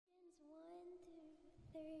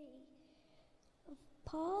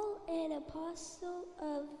Paul, an apostle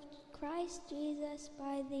of Christ Jesus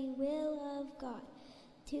by the will of God,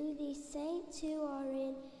 to the saints who are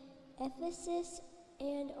in Ephesus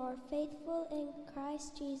and are faithful in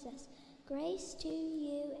Christ Jesus, grace to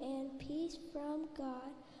you and peace from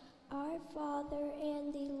God, our Father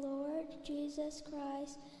and the Lord Jesus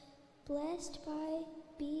Christ. Blessed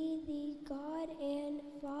be the God and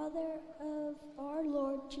Father of our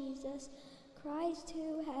Lord Jesus Christ,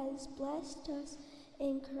 who has blessed us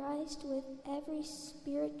in Christ with every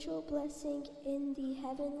spiritual blessing in the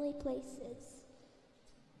heavenly places.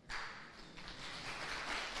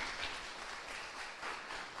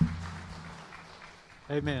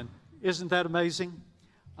 Amen. Isn't that amazing?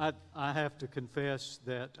 I have to confess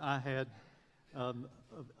that I had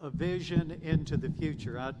a vision into the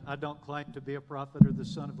future. I don't claim to be a prophet or the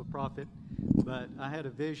son of a prophet, but I had a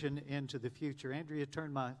vision into the future. Andrea,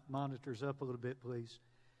 turn my monitors up a little bit, please.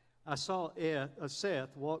 I saw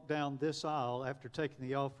Seth walk down this aisle after taking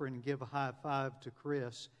the offering and give a high five to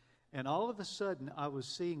Chris, and all of a sudden I was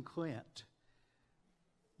seeing Clint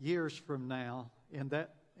years from now in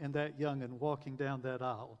that young'un walking down that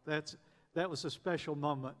aisle. That was a special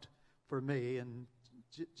moment for me, and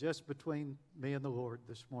just between me and the Lord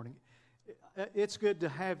this morning. It's good to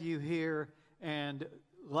have you here. And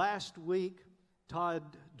last week, Todd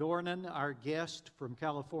Dornan, our guest from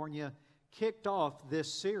California, kicked off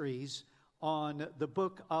this series on the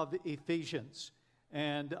book of Ephesians.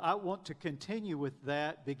 And I want to continue with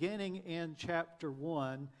that, beginning in chapter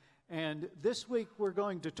 1. And this week we're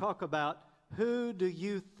going to talk about, who do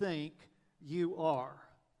you think you are?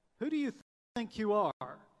 Who do you think you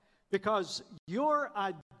are? Because your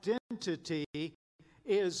identity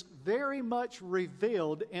is very much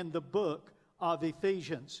revealed in the book of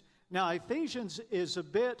Ephesians. Now, Ephesians is a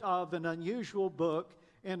bit of an unusual book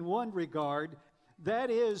in one regard. That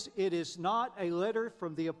is, it is not a letter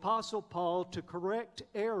from the Apostle Paul to correct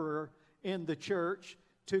error in the church,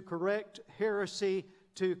 to correct heresy,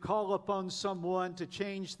 to call upon someone to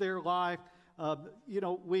change their life.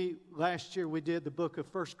 Last year we did the book of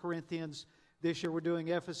 1 Corinthians. This year we're doing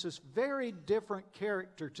Ephesus. Very different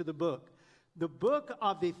character to the book. The book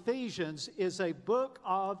of Ephesians is a book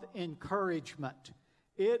of encouragement.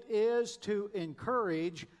 It is to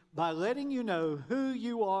encourage by letting you know who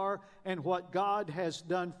you are and what God has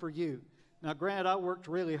done for you. Now, Grant, I worked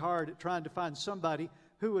really hard at trying to find somebody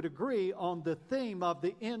who would agree on the theme of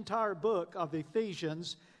the entire book of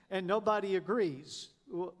Ephesians, and nobody agrees.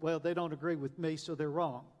 Well, they don't agree with me, so they're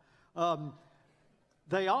wrong.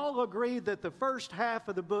 They all agree that the first half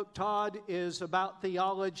of the book, Todd, is about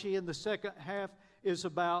theology, and the second half is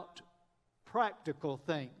about practical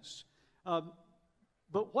things.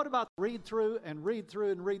 But what about read through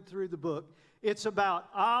the book? It's about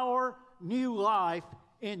our new life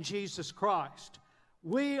in Jesus Christ.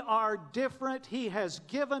 We are different. He has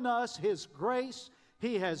given us His grace.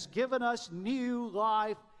 He has given us new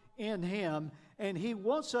life in Him, and He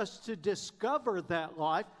wants us to discover that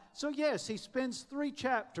life. So yes, he spends 3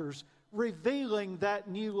 chapters revealing that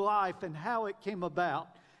new life and how it came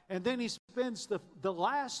about. And then he spends the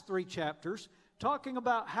last 3 chapters talking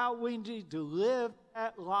about how we need to live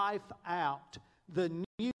that life out, the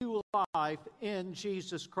new life in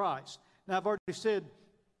Jesus Christ. Now, I've already said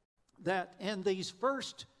that in these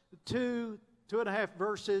first 2.5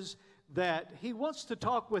 verses, that he wants to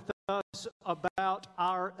talk with us about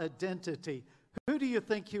our identity. Who do you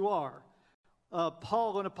think you are?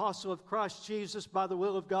 Paul, an apostle of Christ Jesus, by the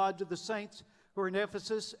will of God, to the saints who are in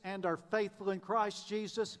Ephesus and are faithful in Christ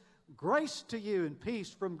Jesus, grace to you and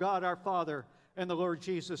peace from God our Father and the Lord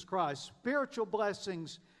Jesus Christ. Spiritual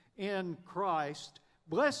blessings in Christ.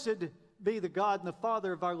 Blessed be the God and the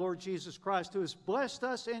Father of our Lord Jesus Christ, who has blessed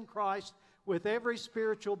us in Christ with every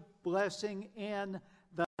spiritual blessing in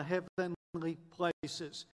the heavenly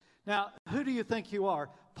places. Now, who do you think you are?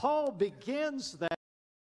 Paul begins that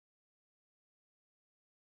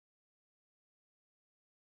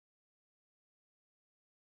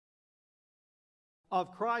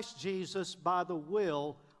of Christ Jesus by the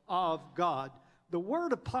will of God. The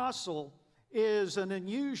word apostle is an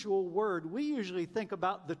unusual word. We usually think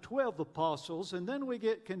about the 12 apostles, and then we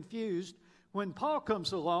get confused when Paul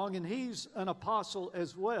comes along, and he's an apostle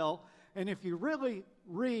as well. And if you really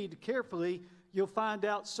read carefully, you'll find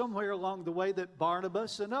out somewhere along the way that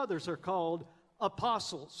Barnabas and others are called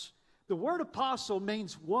apostles. The word apostle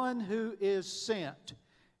means one who is sent.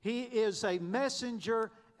 He is a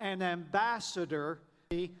messenger, an ambassador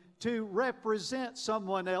to represent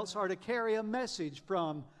someone else or to carry a message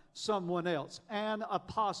from someone else. An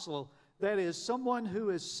apostle, that is someone who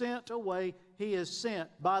is sent away. He is sent.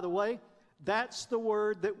 By the way, That's the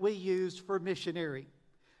word that we use for missionary.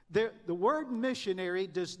 The word missionary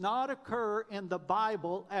does not occur in the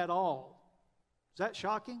Bible at all. Is that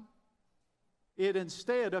shocking? It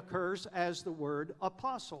instead occurs as the word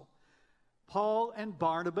apostle. Paul and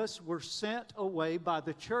Barnabas were sent away by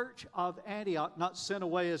the church of Antioch, not sent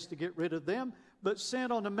away as to get rid of them, but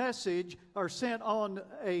sent on a message, or sent on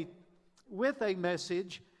with a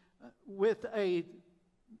message, with a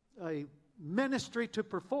ministry to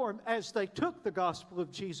perform as they took the gospel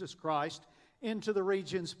of Jesus Christ into the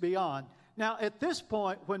regions beyond. Now, at this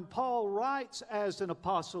point, when Paul writes as an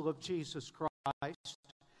apostle of Jesus Christ,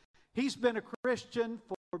 he's been a Christian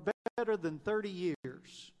for better than 30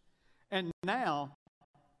 years. And now,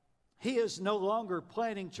 he is no longer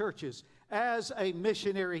planting churches as a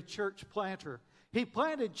missionary church planter. He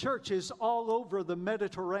planted churches all over the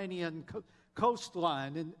Mediterranean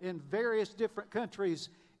coastline in various different countries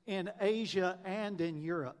in Asia and in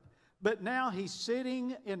Europe. But now he's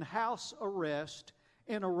sitting in house arrest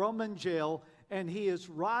in a Roman jail, and he is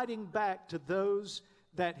writing back to those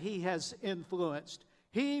that he has influenced.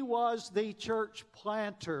 He was the church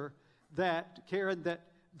planter that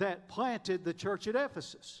planted the church at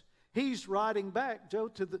Ephesus. He's writing back, Joe,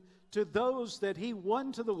 to those that he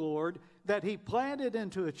won to the Lord, that he planted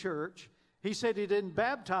into a church. He said he didn't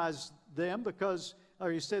baptize them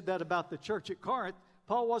or he said that about the church at Corinth.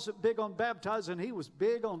 Paul wasn't big on baptizing. He was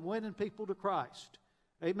big on winning people to Christ.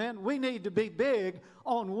 Amen. We need to be big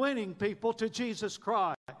on winning people to Jesus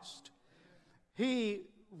Christ. He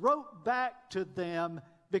wrote back to them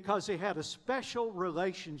because he had a special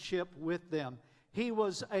relationship with them. He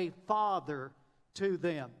was a father to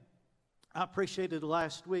them. I appreciated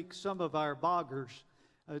last week some of our boggers.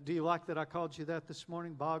 Do you like that I called you that this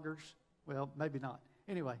morning, boggers? Well, maybe not.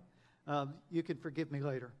 Anyway, you can forgive me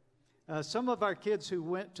later. Some of our kids who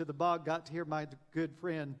went to the bog got to hear my good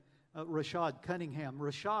friend Rashad Cunningham.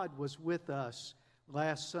 Rashad was with us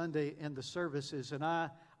last Sunday in the services, and I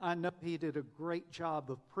know he did a great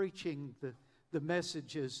job of preaching the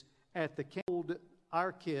messages at the camp. Told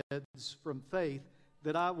our kids from faith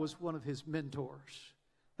that I was one of his mentors.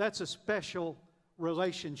 That's a special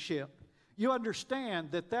relationship. You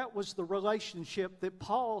understand that was the relationship that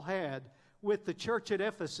Paul had with the church at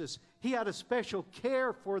Ephesus. He had a special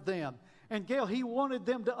care for them. And Gail, he wanted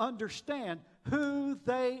them to understand who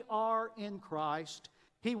they are in Christ.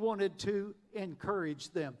 He wanted to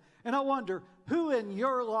encourage them. And I wonder, who in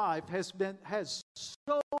your life has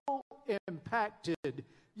so impacted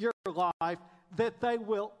your life that they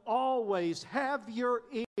will always have your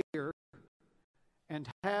ear and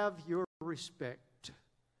have your respect?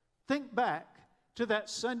 Think back to that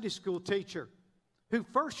Sunday school teacher who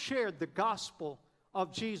first shared the gospel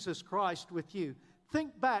of Jesus Christ with you.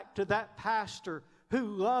 Think back to that pastor who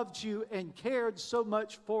loved you and cared so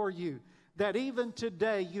much for you that even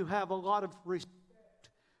today you have a lot of respect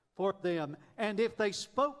for them. And if they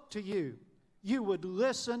spoke to you, you would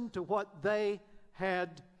listen to what they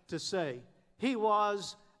had to say. He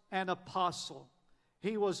was an apostle.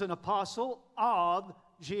 He was an apostle of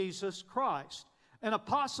Jesus Christ. An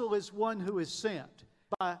apostle is one who is sent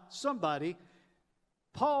by somebody.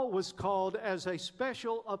 Paul was called as a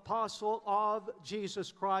special apostle of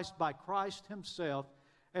Jesus Christ by Christ himself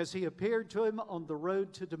as he appeared to him on the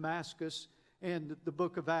road to Damascus in the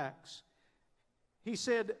book of Acts. He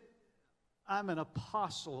said, I'm an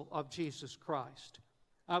apostle of Jesus Christ.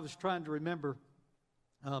 I was trying to remember,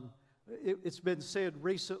 it's been said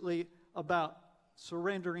recently about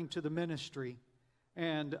surrendering to the ministry.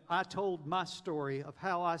 And I told my story of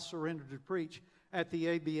how I surrendered to preach at the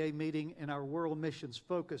ABA meeting in our World Missions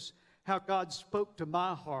Focus, how God spoke to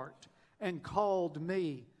my heart and called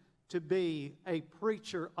me to be a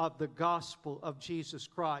preacher of the gospel of Jesus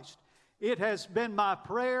Christ. It has been my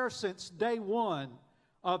prayer since day one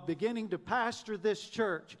of beginning to pastor this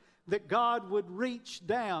church that God would reach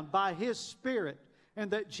down by His Spirit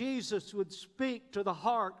and that Jesus would speak to the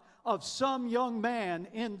heart of some young man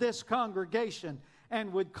in this congregation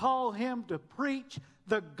and would call him to preach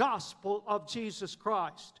the gospel of Jesus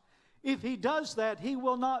Christ. If he does that, he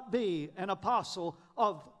will not be an apostle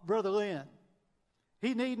of Brother Lynn.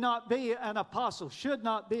 He need not be an apostle, should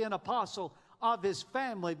not be an apostle of his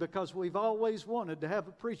family, because we've always wanted to have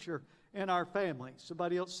a preacher in our family.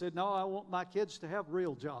 Somebody else said, no, I want my kids to have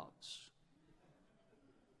real jobs.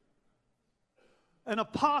 An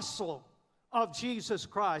apostle of Jesus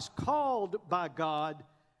Christ, called by God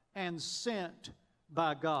and sent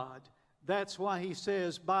by God. That's why he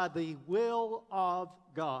says, by the will of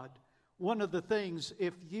God. One of the things,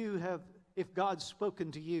 if God's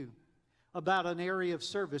spoken to you about an area of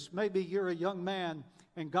service, maybe you're a young man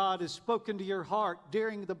and God has spoken to your heart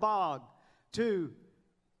during the bog to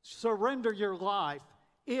surrender your life,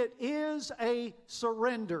 it is a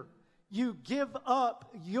surrender. You give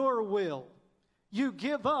up your will. You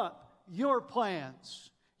give up your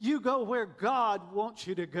plans. You go where God wants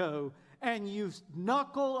you to go, and you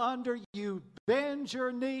knuckle under, you bend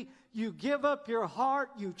your knee, you give up your heart,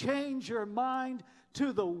 you change your mind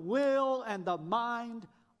to the will and the mind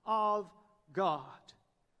of God.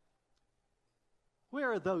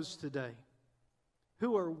 Where are those today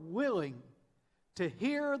who are willing to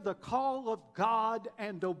hear the call of God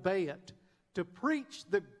and obey it, to preach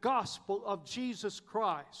the gospel of Jesus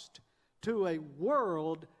Christ to a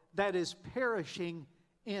world that is perishing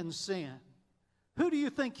in sin? Who do you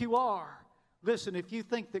think you are? Listen, if you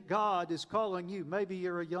think that God is calling you, maybe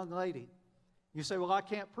you're a young lady. You say, well, I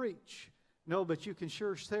can't preach. No, but you can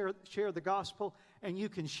sure share the gospel, and you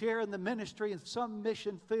can share in the ministry in some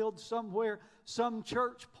mission field somewhere, some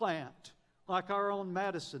church plant, like our own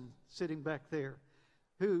Madison sitting back there,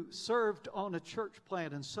 who served on a church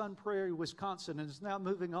plant in Sun Prairie, Wisconsin, and is now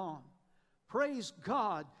moving on. Praise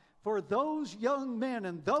God for those young men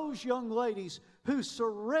and those young ladies who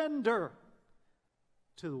surrender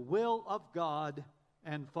to the will of God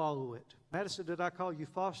and follow it. Madison, did I call you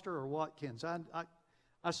Foster or Watkins?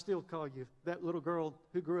 I still call you that little girl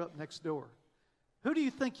who grew up next door. Who do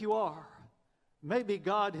you think you are? Maybe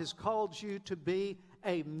God has called you to be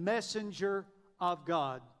a messenger of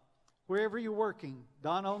God. Wherever you're working,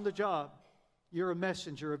 Don on the job, you're a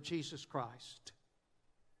messenger of Jesus Christ.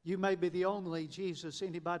 You may be the only Jesus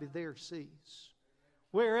anybody there sees.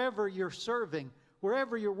 Wherever you're serving,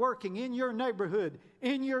 wherever you're working, in your neighborhood,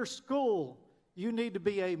 in your school, you need to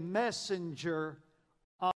be a messenger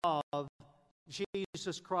of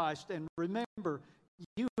Jesus Christ. And remember,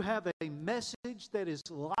 you have a message that is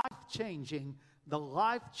life-changing, the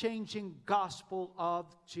life-changing gospel of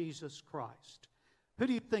Jesus Christ. Who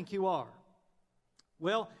do you think you are?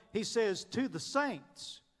 Well, he says, to the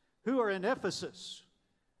saints who are in Ephesus.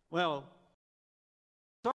 Well,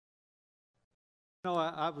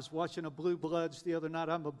 I was watching a Blue Bloods the other night.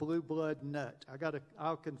 I'm a Blue Blood nut.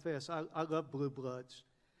 I'll confess, I love Blue Bloods.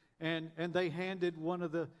 And they handed one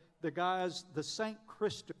of the guys the St.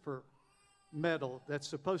 Christopher medal that's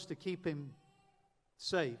supposed to keep him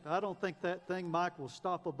safe. I don't think that thing, Mike, will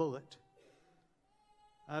stop a bullet.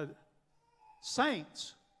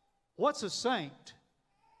 Saints. What's a saint?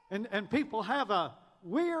 And people have a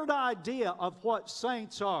weird idea of what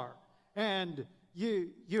saints are. And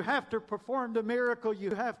you have to perform the miracle.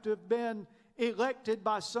 You have to have been elected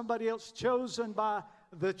by somebody else, chosen by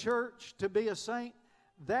the church to be a saint.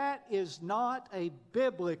 That is not a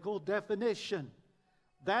biblical definition.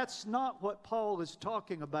 That's not what Paul is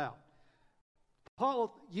talking about.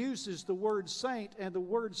 Paul uses the word saint, and the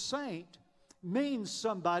word saint means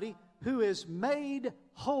somebody who is made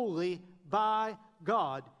holy by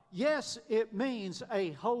God. Yes, it means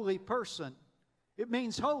a holy person. It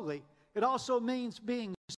means holy. It also means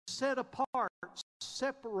being set apart,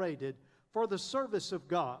 separated for the service of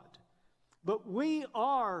God. But we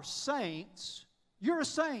are saints. You're a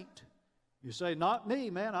saint. You say, not me,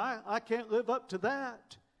 man. I can't live up to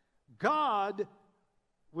that. God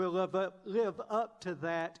will live up to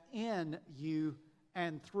that in you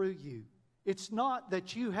and through you. It's not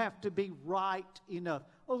that you have to be right enough.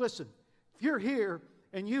 Oh, listen, if you're here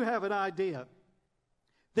and you have an idea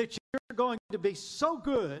that you're going to be so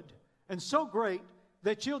good and so great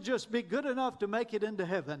that you'll just be good enough to make it into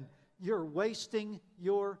heaven, you're wasting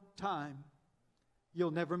your time.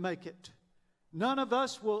 You'll never make it. None of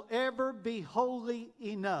us will ever be holy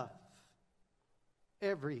enough.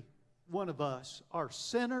 Every one of us are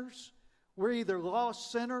sinners. We're either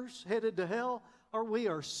lost sinners headed to hell, or we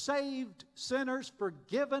are saved sinners,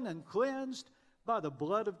 forgiven and cleansed by the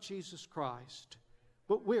blood of Jesus Christ.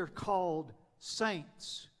 But we're called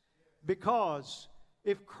saints because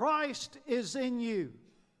if Christ is in you,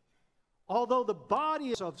 although the body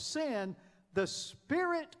is of sin, the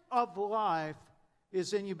spirit of life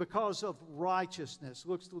is in you because of righteousness.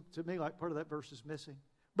 Looks to me like part of that verse is missing.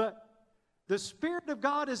 But the Spirit of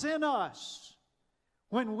God is in us.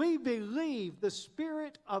 When we believe, the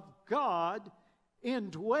Spirit of God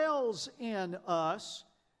indwells in us,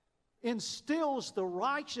 instills the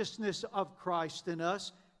righteousness of Christ in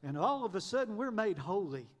us, and all of a sudden we're made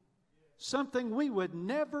holy. Something we would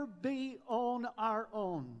never be on our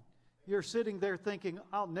own. You're sitting there thinking,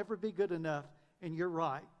 I'll never be good enough, and you're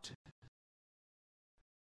right.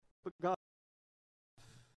 But God,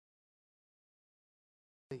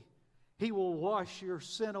 He will wash your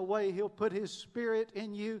sin away. He'll put His Spirit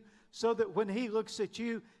in you so that when He looks at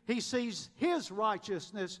you, He sees His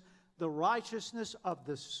righteousness, the righteousness of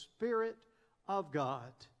the Spirit of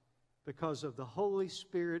God. because of the Holy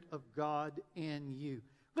Spirit of God in you.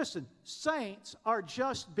 Listen, saints are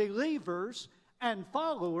just believers and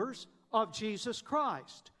followers of Jesus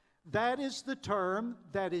Christ. That is the term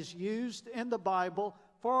that is used in the Bible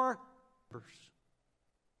for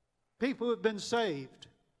people who have been saved,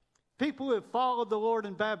 people who have followed the Lord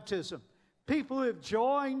in baptism, people who have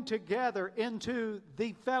joined together into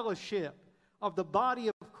the fellowship of the body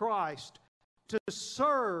of Christ to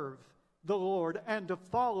serve the Lord and to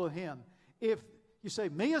follow Him. If you say,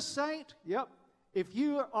 me a saint? Yep. If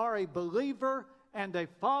you are a believer and a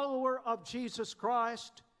follower of Jesus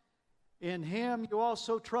Christ, in Him you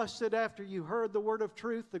also trusted after you heard the word of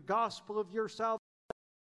truth, the gospel of your salvation.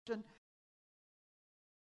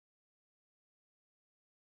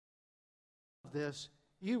 This,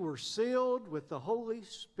 you were sealed with the Holy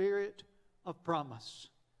Spirit of promise.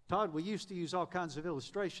 Todd, we used to use all kinds of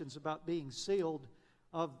illustrations about being sealed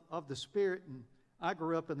of the Spirit, and I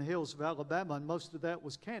grew up in the hills of Alabama, and most of that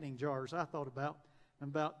was canning jars I thought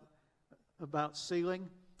about sealing.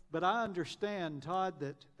 But I understand, Todd,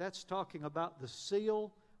 that that's talking about the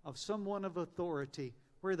seal of someone of authority,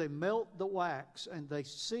 where they melt the wax and they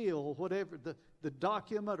seal whatever, the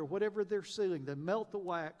document or whatever they're sealing. They melt the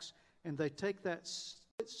wax and they take that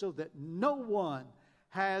so that no one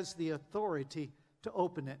has the authority to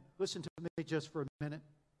open it. Listen to me just for a minute.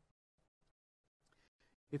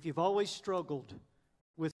 If you've always struggled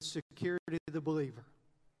with security of the believer,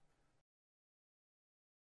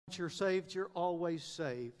 once you're saved, you're always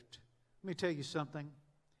saved. Let me tell you something.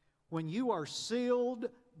 When you are sealed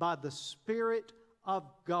by the Spirit of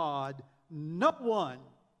God, no one,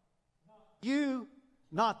 you,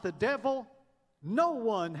 not the devil, no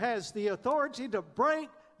one has the authority to break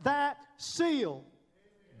that seal.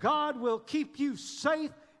 God will keep you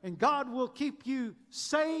safe and God will keep you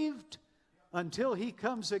saved until He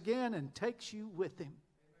comes again and takes you with Him.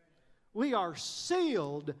 We are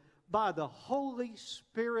sealed by the Holy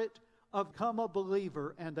Spirit of become a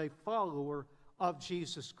believer and a follower of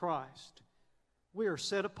Jesus Christ. We are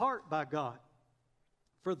set apart by God.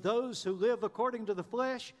 For those who live according to the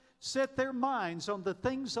flesh set their minds on the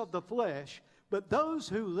things of the flesh, but those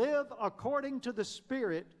who live according to the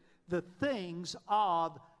Spirit, the things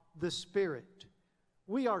of the Spirit.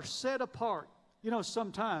 We are set apart. You know,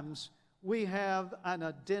 sometimes we have an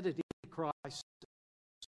identity crisis.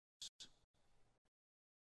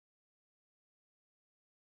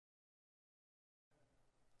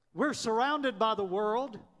 We're surrounded by the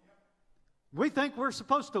world. We think we're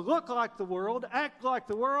supposed to look like the world, act like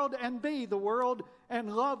the world, and be the world,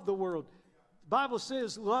 and love the world. The Bible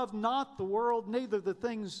says, love not the world, neither the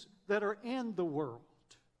things that are in the world.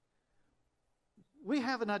 We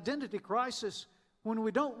have an identity crisis when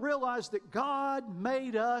we don't realize that God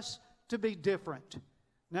made us to be different.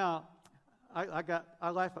 Now, I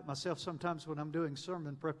laugh at myself sometimes when I'm doing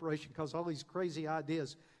sermon preparation because all these crazy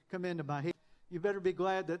ideas come into my head. You better be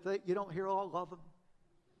glad that you don't hear all of them.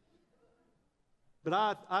 But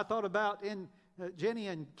I thought about in Jenny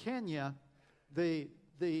in Kenya,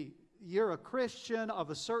 you're a Christian of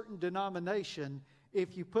a certain denomination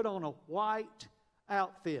if you put on a white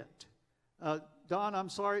outfit. Don, I'm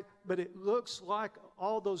sorry, but it looks like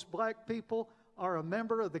all those black people are a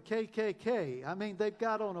member of the KKK. I mean, they've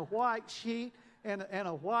got on a white sheet and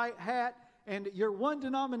a white hat, and you're one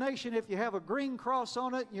denomination if you have a green cross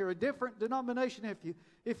on it, and you're a different denomination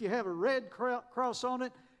if you have a red cross on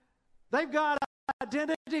it. They've got an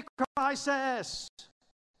identity crisis.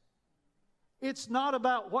 It's not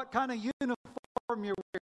about what kind of uniform you're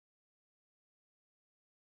wearing.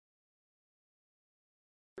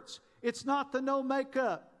 It's not the no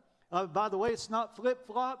makeup. By the way, it's not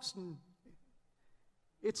flip-flops.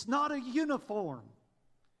 It's not a uniform.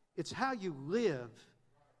 It's how you live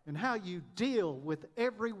and how you deal with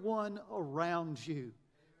everyone around you.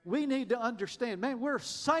 We need to understand, man, we're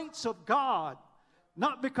saints of God,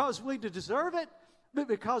 not because we deserve it, but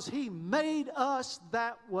because He made us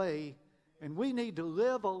that way, and we need to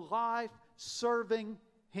live a life serving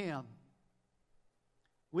Him.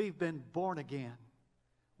 We've been born again.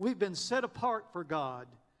 We've been set apart for God,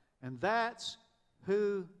 and that's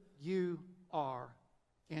who you are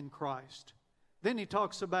in Christ. Then he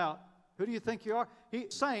talks about, who do you think you are?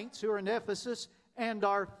 Saints who are in Ephesus and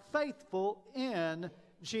are faithful in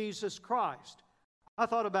Jesus Christ. I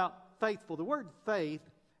thought about faithful. The word faith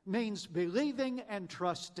means believing and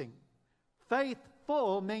trusting.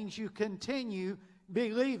 Faithful means you continue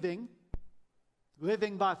believing,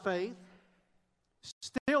 living by faith,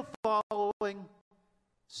 still following,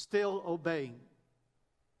 still obeying.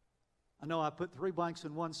 I know I put 3 blanks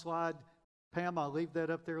in one slide. Pam, I'll leave that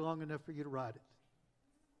up there long enough for you to write it.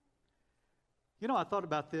 You know, I thought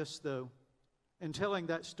about this, though, in telling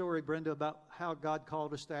that story, Brenda, about how God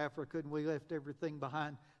called us to Africa and we left everything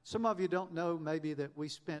behind. Some of you don't know maybe that we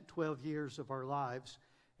spent 12 years of our lives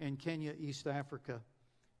in Kenya, East Africa.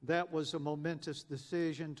 That was a momentous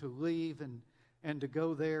decision to leave and to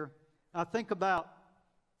go there. I think about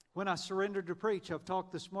when I surrendered to preach. I've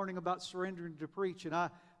talked this morning about surrendering to preach, and I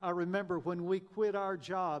remember when we quit our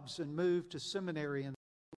jobs and moved to seminary. And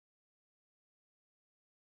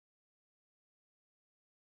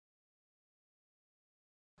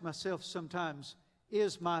myself sometimes,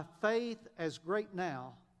 is my faith as great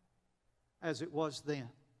now as it was then?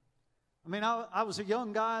 I mean, I was a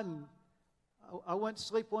young guy, and I went to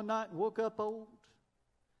sleep one night and woke up old.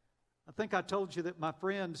 I think I told you that my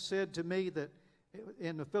friend said to me that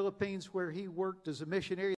in the Philippines, where he worked as a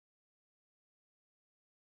missionary,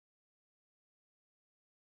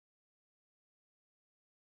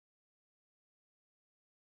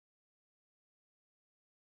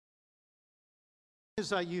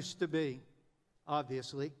 as I used to be,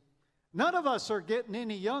 obviously. None of us are getting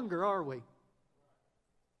any younger, are we?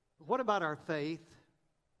 What about our faith?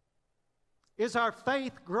 Is our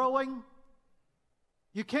faith growing?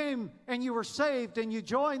 You came and you were saved and you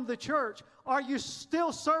joined the church. Are you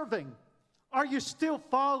still serving? Are you still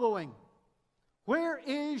following? Where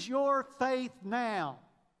is your faith now?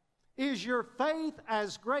 Is your faith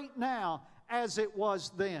as great now as it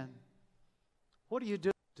was then? What do you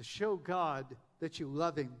do to show God that you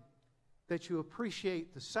love Him, that you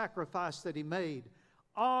appreciate the sacrifice that He made?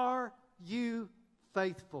 Are you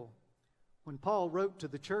faithful? When Paul wrote to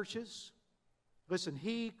the churches, listen,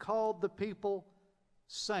 he called the people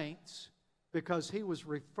saints because he was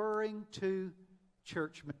referring to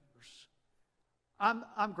church members.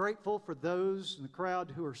 I'm grateful for those in the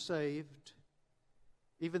crowd who are saved.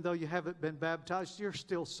 Even though you haven't been baptized, you're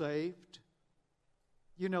still saved.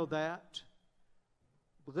 You know that.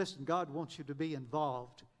 But listen, God wants you to be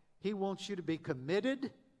involved. He wants you to be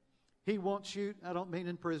committed. He wants you, I don't mean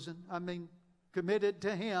in prison, I mean committed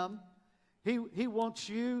to Him. He wants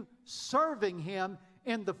you serving Him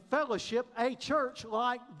in the fellowship, a church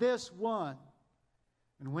like this one.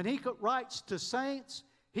 And when He writes to saints,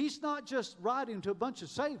 He's not just writing to a bunch of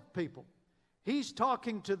saved people. He's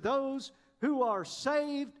talking to those who are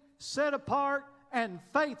saved, set apart, and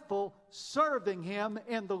faithful, serving Him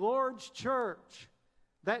in the Lord's church.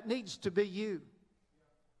 That needs to be you.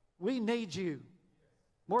 We need you.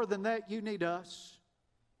 More than that, you need us.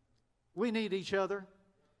 We need each other.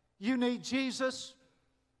 You need Jesus.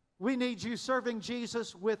 We need you serving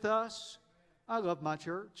Jesus with us. I love my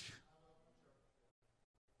church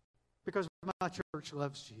because my church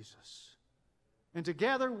loves Jesus. And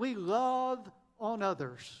together we love on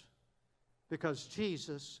others because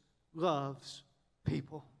Jesus loves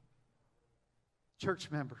people.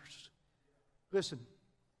 Church members, listen,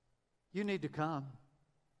 you need to come.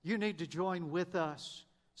 You need to join with us.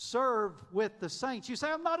 Serve with the saints. You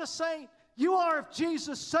say, I'm not a saint. You are if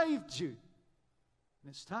Jesus saved you. And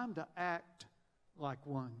it's time to act like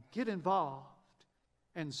one. Get involved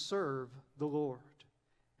and serve the Lord.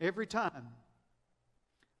 Every time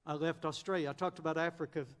I left Australia, I talked about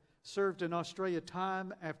Africa, served in Australia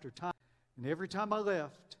time after time. And every time I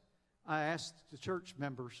left, I asked the church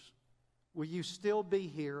members, will you still be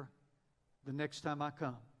here the next time I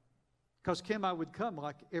come? Because, Kim, I would come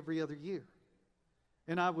like every other year.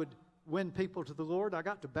 And I would win people to the Lord. I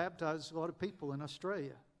got to baptize a lot of people in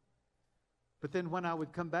Australia. But then when I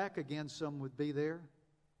would come back again, some would be there,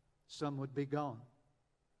 some would be gone.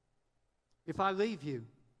 If I leave you,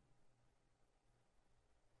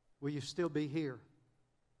 will you still be here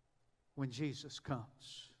when Jesus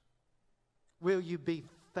comes? Will you be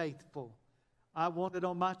faithful? I want it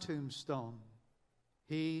on my tombstone.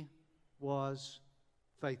 He was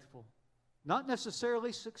faithful. Not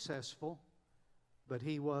necessarily successful, but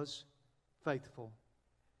he was faithful.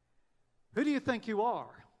 Who do you think you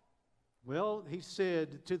are? Well, he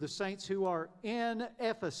said to the saints who are in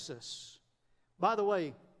Ephesus. By the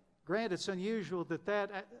way, Grant, it's unusual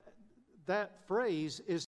that phrase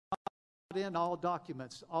is not in all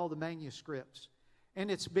documents, all the manuscripts. And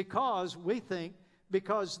it's because, we think,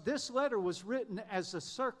 because this letter was written as a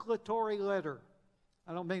circulatory letter.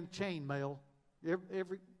 I don't mean chain mail.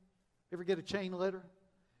 Ever get a chain letter?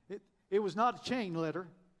 It was not a chain letter.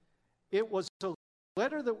 It was a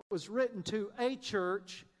letter that was written to a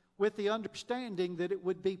church with the understanding that it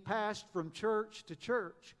would be passed from church to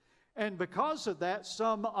church. And because of that,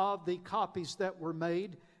 some of the copies that were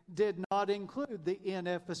made did not include the in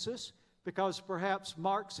Ephesus, because perhaps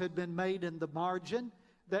marks had been made in the margin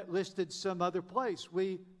that listed some other place.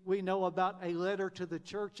 We know about a letter to the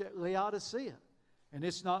church at Laodicea, and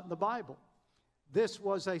it's not in the Bible. This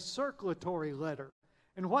was a circulatory letter.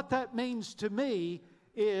 And what that means to me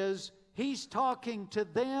is he's talking to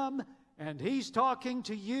them, and he's talking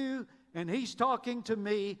to you, and he's talking to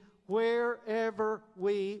me wherever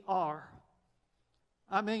we are.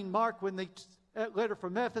 I mean, Mark, when that letter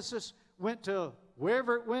from Ephesus went to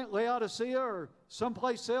wherever it went, Laodicea or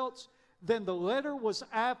someplace else, then the letter was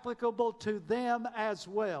applicable to them as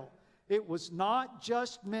well. It was not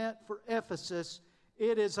just meant for Ephesus.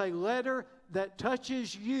 It is a letter that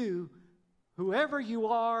touches you, whoever you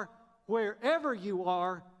are, wherever you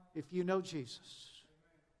are, if you know Jesus.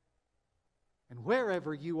 And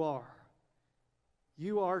wherever you are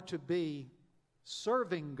to be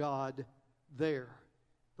serving God there,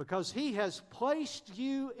 because He has placed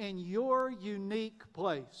you in your unique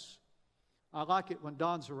place. I like it when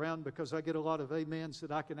Don's around because I get a lot of amens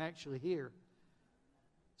that I can actually hear.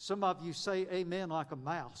 Some of you say amen like a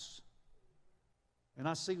mouse. And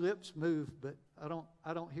I see lips move, but I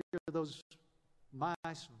don't hear those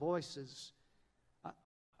mice voices.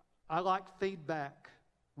 I like feedback.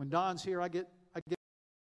 When Don's here, I get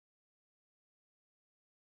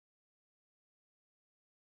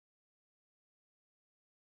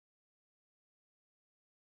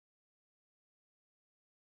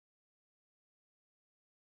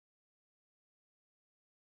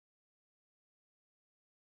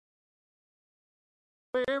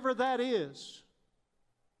wherever that is.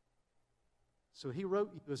 So He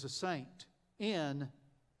wrote you as a saint in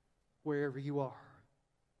wherever you are.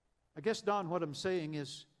 I guess, Don, what I'm saying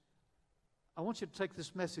is I want you to take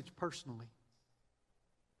this message personally.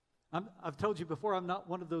 I've told you before, I'm not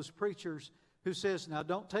one of those preachers who says, now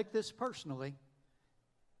don't take this personally.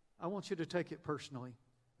 I want you to take it personally,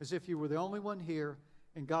 as if you were the only one here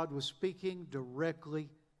and God was speaking directly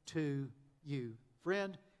to you.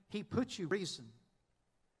 Friend, He put you reason.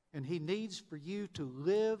 And He needs for you to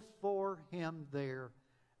live for Him there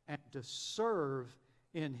and to serve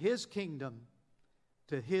in His kingdom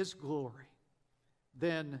to His glory.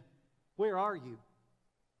 Then where are you?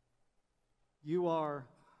 You are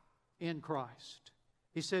in Christ.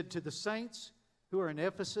 He said to the saints who are in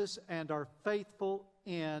Ephesus and are faithful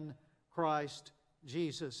in Christ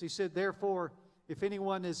Jesus. He said, therefore, if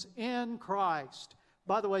anyone is in Christ.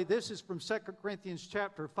 By the way, this is from 2 Corinthians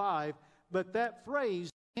chapter 5, but that phrase,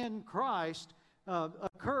 in Christ,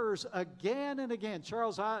 occurs again and again.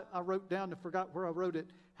 Charles, I wrote down, I forgot where I wrote it,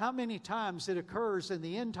 how many times it occurs in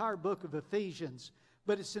the entire book of Ephesians.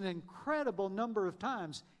 But it's an incredible number of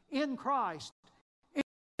times. In Christ,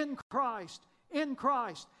 in Christ, in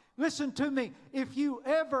Christ. Listen to me. If you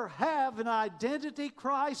ever have an identity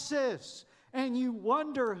crisis and you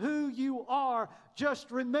wonder who you are,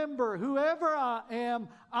 just remember, whoever I am,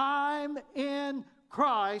 I'm in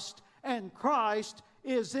Christ, and Christ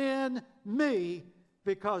is in me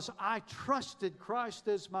because I trusted Christ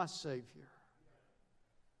as my Savior.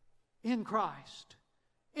 In Christ.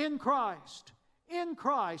 In Christ. In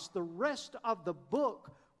Christ. The rest of the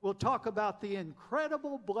book will talk about the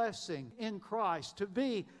incredible blessing in Christ to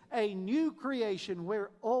be a new creation where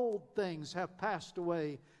old things have passed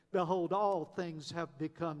away. Behold, all things have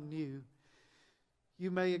become new. You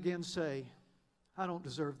may again say, I don't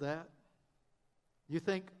deserve that. You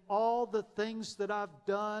think all the things that I've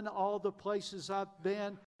done, all the places I've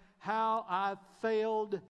been, how I've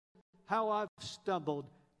failed, how I've stumbled,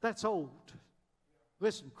 that's old.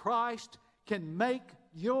 Listen, Christ can make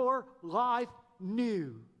your life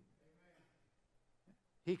new.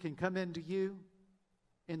 He can come into you,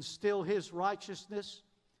 instill His righteousness,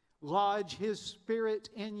 lodge His Spirit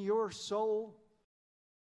in your soul.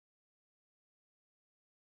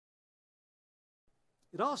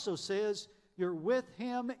 It also says you're with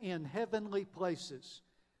Him in heavenly places.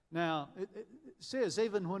 Now, it says,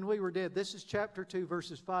 even when we were dead, this is chapter 2,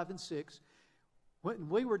 verses 5 and 6. When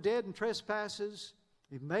we were dead in trespasses,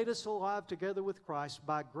 He made us alive together with Christ.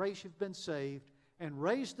 By grace you've been saved, and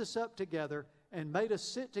raised us up together, and made us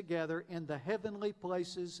sit together in the heavenly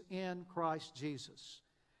places in Christ Jesus.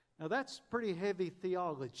 Now, that's pretty heavy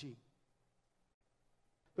theology.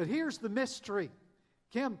 But here's the mystery.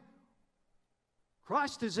 Kim,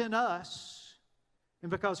 Christ is in us, and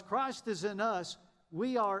because Christ is in us,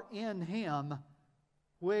 we are in Him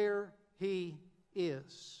where He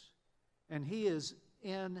is. And He is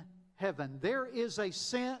in heaven. There is a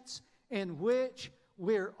sense in which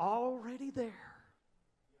we're already there.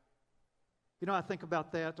 You know, I think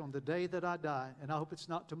about that on the day that I die, and I hope it's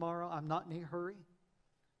not tomorrow. I'm not in a hurry.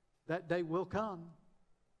 That day will come,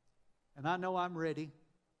 and I know I'm ready.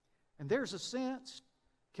 And there's a sense,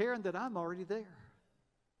 Karen, that I'm already there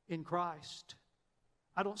in Christ.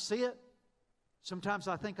 I don't see it. Sometimes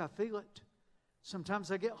I think I feel it.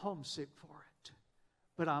 Sometimes I get homesick for it.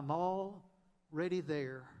 but I'm already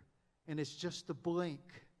there. And it's just a blink,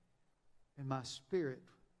 and my spirit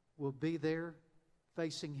will be there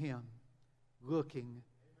facing Him, looking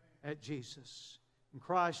at Jesus. In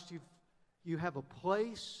Christ, you have a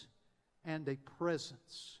place and a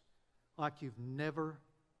presence like you've never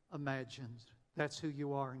imagined. That's who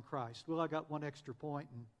you are in Christ. Well, I got one extra point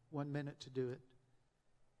and 1 minute to do it.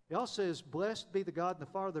 It also says, blessed be the God and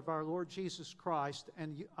the Father of our Lord Jesus Christ.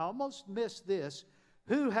 And you almost missed this,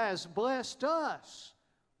 who has blessed us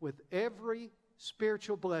with every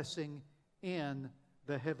spiritual blessing in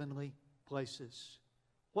the heavenly places.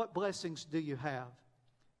 What blessings do you have?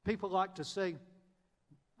 People like to say,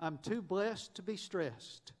 I'm too blessed to be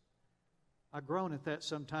stressed. I groan at that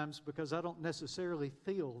sometimes because I don't necessarily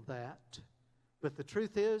feel that. But the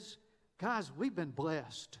truth is, guys, we've been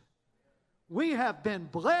blessed. We have been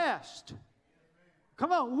blessed.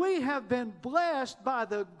 Come on, we have been blessed by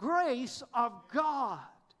the grace of God.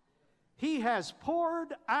 He has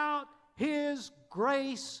poured out His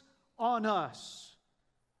grace on us.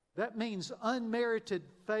 That means unmerited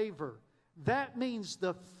favor. That means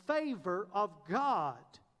the favor of God.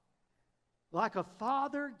 Like a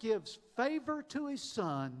father gives favor to his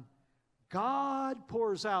son, God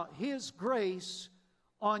pours out His grace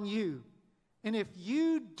on you. And if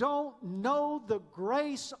you don't know the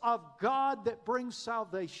grace of God that brings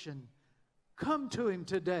salvation, come to Him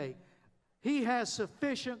today. He has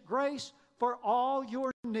sufficient grace for all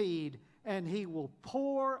your need, and He will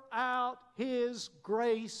pour out His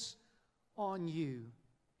grace on you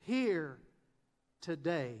here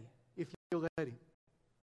today if you let Him.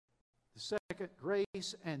 The second,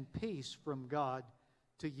 grace and peace from God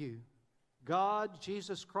to you. God,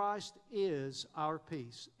 Jesus Christ, is our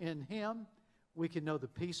peace. In Him, we can know the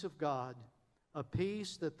peace of God, a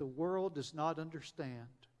peace that the world does not understand.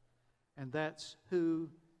 And that's who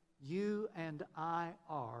you and I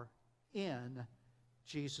are in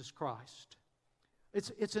Jesus Christ.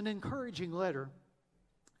 It's an encouraging letter,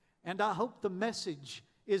 and I hope the message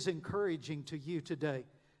is encouraging to you today.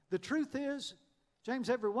 The truth is, James,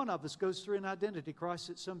 every one of us goes through an identity crisis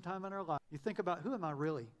at some time in our life. You think about, who am I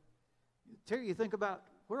really? Terry, you think about,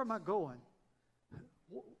 where am I going?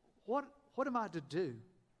 What am I to do?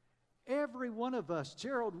 Every one of us,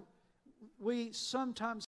 Gerald, we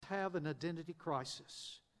sometimes have an identity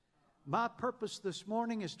crisis. My purpose this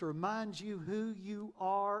morning is to remind you who you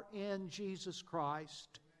are in Jesus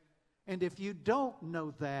Christ. And if you don't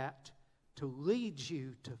know that, to lead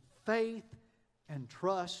you to faith and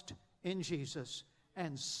trust in Jesus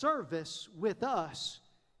and service with us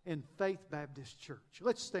in Faith Baptist Church.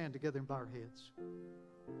 Let's stand together and bow our heads.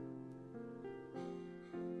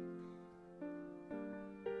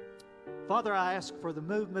 Father, I ask for the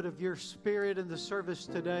movement of your Spirit in the service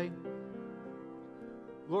today.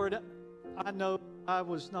 Lord, I know I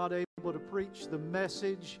was not able to preach the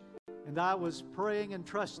message, and I was praying and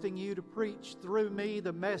trusting you to preach through me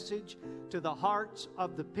the message to the hearts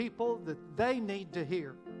of the people that they need to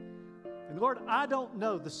hear. And Lord, I don't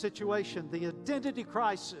know the situation, the identity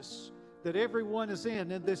crisis that everyone is in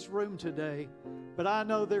this room today, but I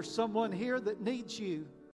know there's someone here that needs you.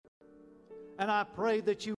 And I pray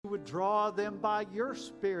that you would draw them by your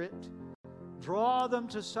Spirit, draw them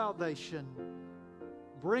to salvation,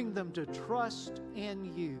 bring them to trust in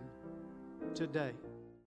you today.